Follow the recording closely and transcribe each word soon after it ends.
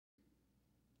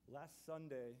Last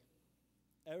Sunday,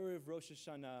 Erev Rosh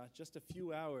Hashanah, just a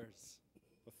few hours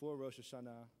before Rosh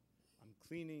Hashanah, I'm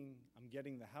cleaning, I'm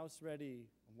getting the house ready,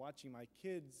 I'm watching my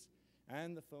kids,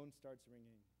 and the phone starts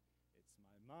ringing. It's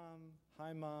my mom.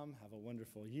 Hi, Mom. Have a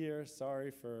wonderful year.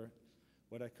 Sorry for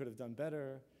what I could have done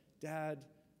better. Dad,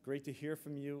 great to hear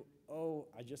from you. Oh,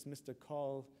 I just missed a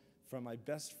call from my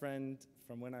best friend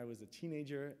from when I was a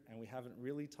teenager, and we haven't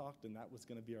really talked, and that was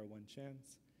going to be our one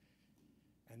chance.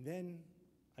 And then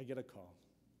I get a call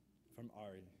from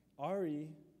Ari. Ari,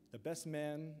 the best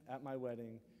man at my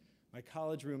wedding, my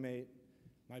college roommate,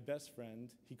 my best friend,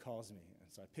 he calls me.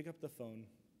 And so I pick up the phone,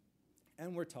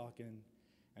 and we're talking,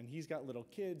 and he's got little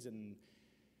kids, and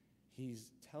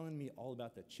he's telling me all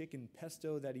about the chicken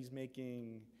pesto that he's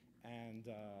making and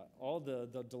all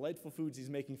the delightful foods he's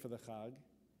making for the Chag.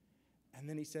 And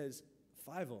then he says,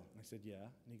 Feivel. And I said, yeah.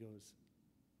 And he goes,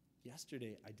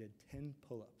 yesterday I did 10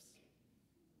 pull-ups.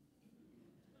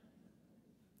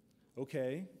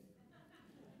 Okay.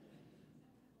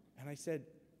 And I said,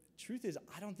 truth is,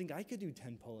 I don't think I could do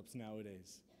 10 pull-ups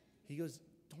nowadays. He goes,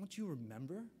 don't you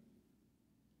remember?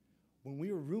 When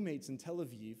we were roommates in Tel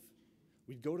Aviv,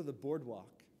 we'd go to the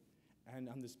boardwalk, and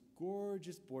on this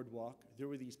gorgeous boardwalk, there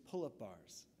were these pull-up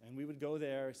bars. And we would go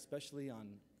there, especially on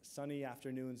sunny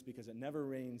afternoons, because it never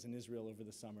rains in Israel over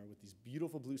the summer, with these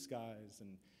beautiful blue skies.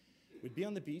 And we'd be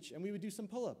on the beach, and we would do some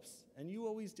pull-ups. And you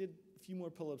always did a few more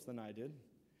pull-ups than I did.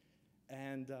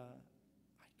 And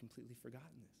I'd completely forgotten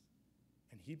this.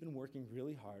 And he'd been working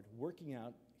really hard, working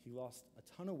out. He lost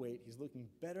a ton of weight. He's looking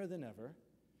better than ever.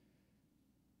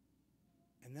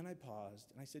 And then I paused,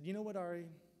 and I said, you know what, Ari?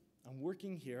 I'm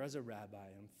working here as a rabbi.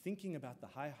 I'm thinking about the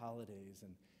high holidays,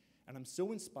 and I'm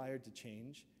so inspired to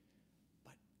change.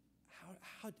 But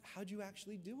how'd you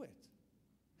actually do it?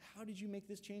 How did you make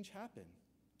this change happen?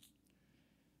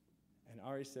 And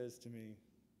Ari says to me,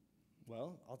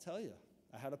 well, I'll tell you.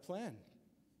 I had a plan.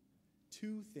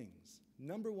 2 things.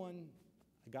 Number 1,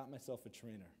 I got myself a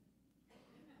trainer.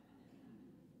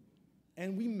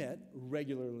 And we met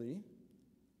regularly,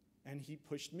 and he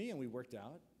pushed me, and we worked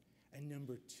out. And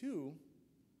number 2,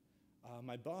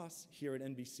 my boss here at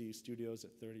NBC Studios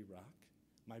at 30 Rock,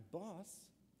 my boss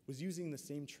was using the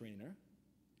same trainer,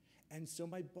 and so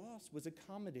my boss was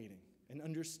accommodating and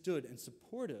understood and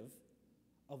supportive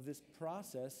of this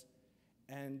process.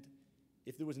 And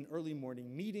if there was an early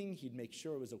morning meeting, he'd make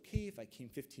sure it was okay if I came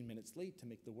 15 minutes late to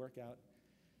make the workout.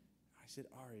 I said,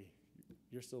 Ari,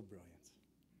 you're so brilliant.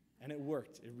 And it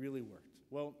worked. It really worked.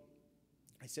 Well,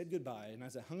 I said goodbye, and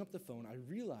as I hung up the phone, I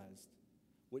realized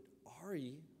what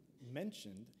Ari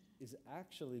mentioned is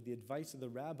actually the advice of the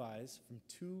rabbis from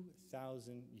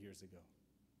 2,000 years ago.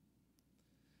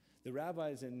 The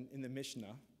rabbis in the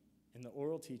Mishnah, in the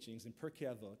oral teachings, in Pirkei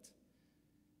Avot,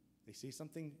 they say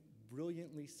something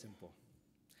brilliantly simple.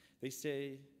 They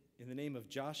say, in the name of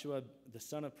Joshua, the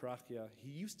son of Parachia,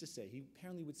 he used to say, he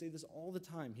apparently would say this all the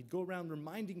time. He'd go around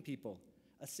reminding people,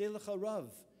 Aseh lecha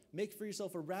rav, make for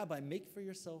yourself a rabbi, make for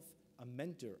yourself a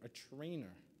mentor, a trainer,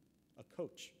 a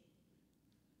coach.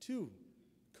 2,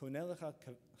 koneh lecha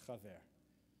chaver,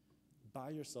 buy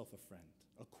yourself a friend,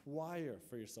 acquire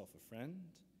for yourself a friend.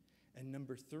 And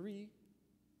number 3,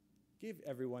 give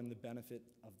everyone the benefit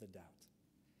of the doubt.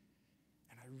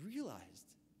 And I realized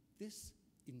this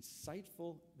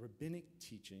insightful rabbinic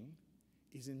teaching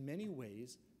is in many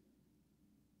ways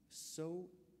so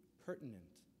pertinent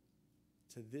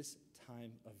to this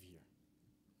time of year.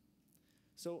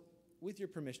 So, with your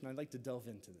permission, I'd like to delve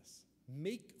into this.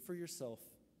 Make for yourself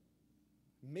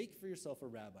a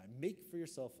rabbi. Make for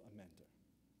yourself a mentor.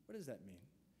 What does that mean?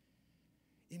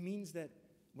 It means that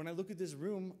when I look at this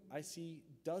room, I see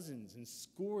dozens and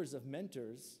scores of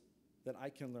mentors that I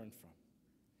can learn from.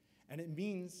 And it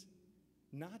means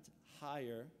not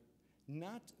hire,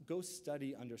 not go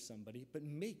study under somebody, but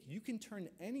you can turn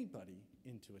anybody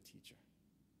into a teacher.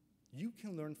 You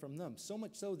can learn from them. So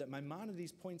much so that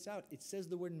Maimonides points out, it says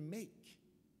the word make.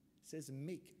 It says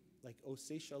make, like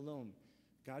Oseh Shalom,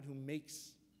 God who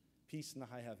makes peace in the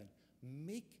high heaven.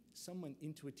 Make someone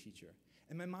into a teacher.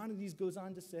 And Maimonides goes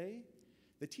on to say,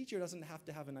 the teacher doesn't have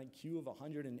to have an IQ of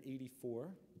 184.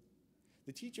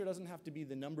 The teacher doesn't have to be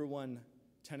the number 1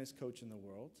 tennis coach in the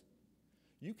world.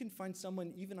 You can find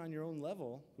someone even on your own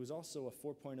level who's also a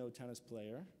 4.0 tennis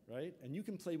player, right? And you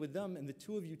can play with them, and the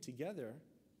 2 of you together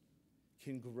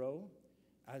can grow,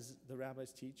 as the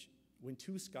rabbis teach. When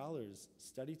 2 scholars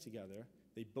study together,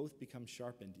 they both become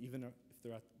sharpened, even if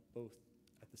they're both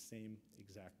at the same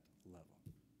exact level.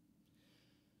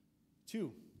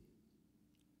 2,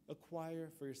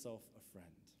 acquire for yourself a friend.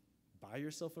 Buy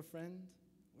yourself a friend?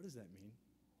 What does that mean?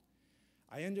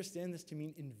 I understand this to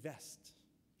mean invest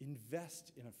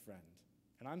Invest in a friend.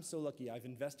 And I'm so lucky, I've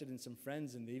invested in some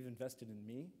friends and they've invested in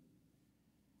me.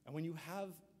 And when you have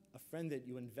a friend that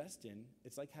you invest in,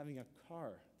 it's like having a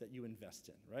car that you invest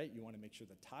in, right? You want to make sure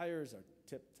the tires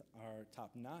are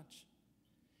top notch.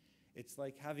 It's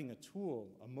like having a tool,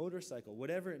 a motorcycle,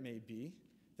 whatever it may be,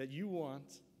 that you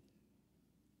want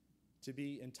to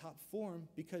be in top form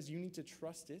because you need to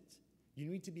trust it. You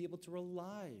need to be able to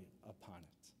rely upon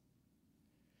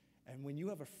it. And when you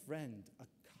have a friend, a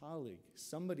colleague,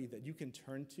 somebody that you can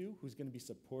turn to who's going to be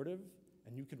supportive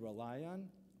and you can rely on,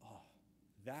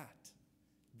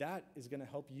 that is going to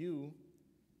help you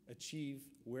achieve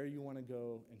where you want to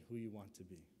go and who you want to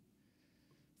be.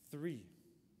 3,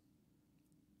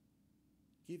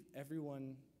 give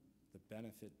everyone the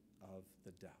benefit of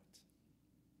the doubt.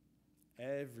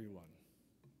 Everyone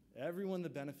the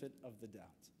benefit of the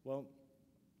doubt. Well,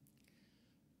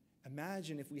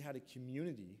 imagine if we had a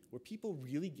community where people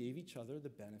really gave each other the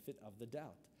benefit of the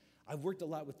doubt. I've worked a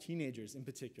lot with teenagers in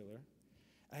particular,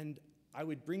 and I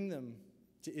would bring them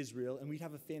to Israel, and we'd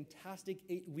have a fantastic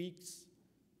 8 weeks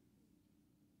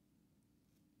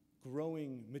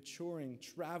growing, maturing,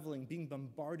 traveling, being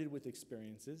bombarded with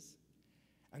experiences.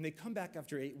 And they come back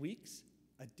after 8 weeks,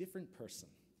 a different person,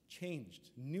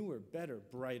 changed, newer, better,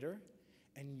 brighter,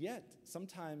 and yet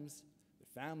sometimes the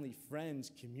family, friends,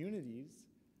 communities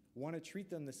want to treat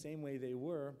them the same way they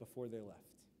were before they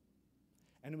left.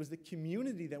 And it was the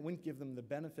community that wouldn't give them the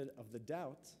benefit of the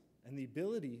doubt and the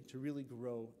ability to really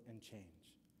grow and change.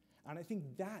 And I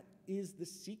think that is the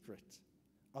secret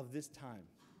of this time,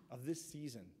 of this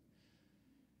season.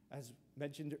 As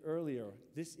mentioned earlier,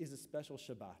 this is a special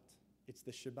Shabbat. It's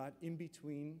the Shabbat in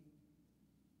between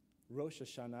Rosh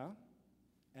Hashanah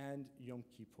and Yom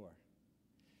Kippur.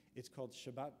 It's called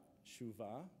Shabbat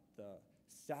Shuvah, the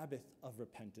Sabbath of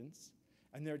repentance.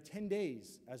 And there are 10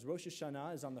 days, as Rosh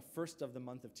Hashanah is on the 1st of the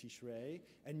month of Tishrei,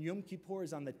 and Yom Kippur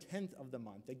is on the 10th of the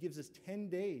month. That gives us 10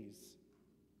 days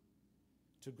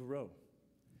to grow.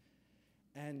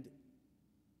 And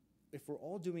if we're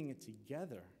all doing it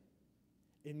together,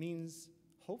 it means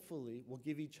hopefully we'll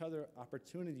give each other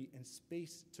opportunity and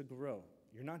space to grow.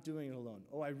 You're not doing it alone.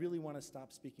 Oh, I really want to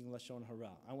stop speaking Lashon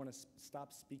Hara. I want to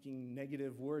stop speaking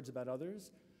negative words about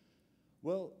others.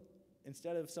 Well,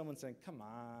 instead of someone saying, come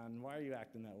on, why are you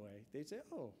acting that way? They say,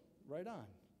 oh, right on.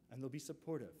 And they'll be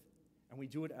supportive. And we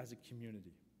do it as a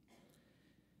community.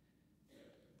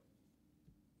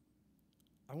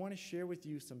 I want to share with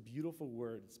you some beautiful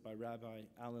words by Rabbi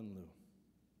Alan Liu.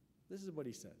 This is what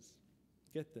he says.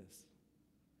 Get this.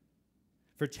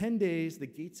 For 10 days, the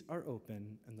gates are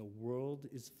open and the world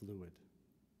is fluid.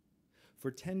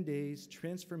 For 10 days,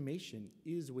 transformation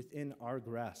is within our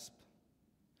grasp.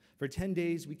 For 10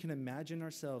 days, we can imagine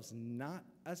ourselves not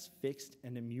as fixed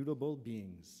and immutable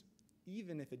beings,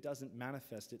 even if it doesn't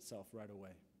manifest itself right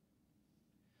away.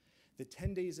 The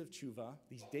 10 days of tshuva,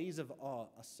 these days of awe,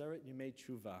 Aseret Yemei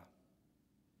Tshuva,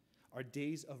 are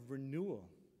days of renewal,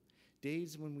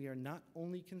 days when we are not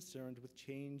only concerned with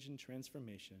change and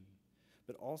transformation,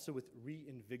 but also with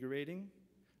reinvigorating,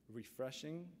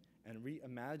 refreshing, and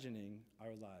reimagining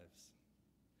our lives.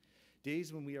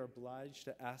 Days when we are obliged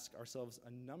to ask ourselves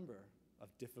a number of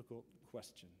difficult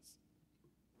questions.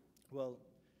 Well,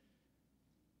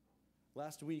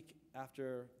 last week,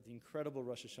 after the incredible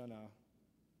Rosh Hashanah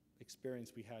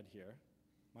experience we had here,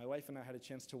 my wife and I had a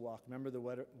chance to walk. Remember,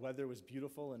 the weather was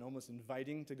beautiful and almost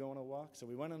inviting to go on a walk, so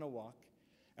we went on a walk,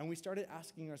 and we started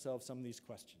asking ourselves some of these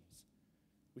questions.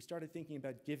 We started thinking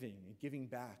about giving and giving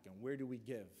back, and where do we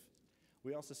give?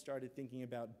 We also started thinking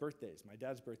about birthdays. My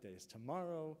dad's birthday is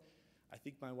tomorrow. I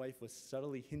think my wife was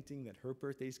subtly hinting that her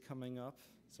birthday's coming up,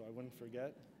 so I wouldn't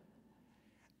forget.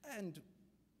 And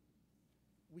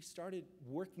we started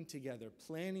working together,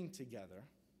 planning together.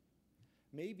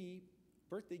 Maybe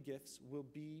birthday gifts will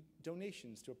be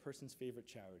donations to a person's favorite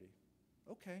charity.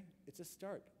 Okay, it's a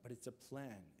start, but it's a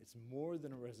plan. It's more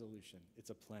than a resolution. It's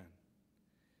a plan.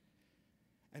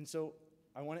 And so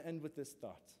I want to end with this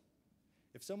thought.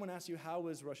 If someone asks you, how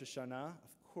was Rosh Hashanah?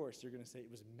 Of course, you're going to say it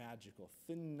was magical,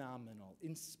 phenomenal,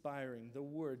 inspiring, the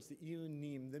words, the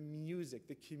iyunim, the music,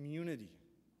 the community.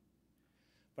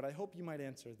 But I hope you might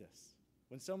answer this.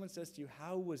 When someone says to you,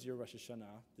 how was your Rosh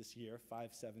Hashanah this year,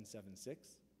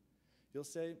 5776? You'll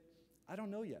say, I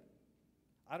don't know yet.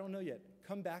 I don't know yet.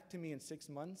 Come back to me in 6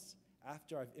 months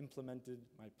after I've implemented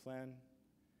my plan,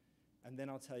 and then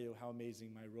I'll tell you how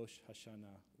amazing my Rosh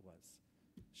Hashanah was.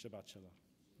 Shabbat Shalom.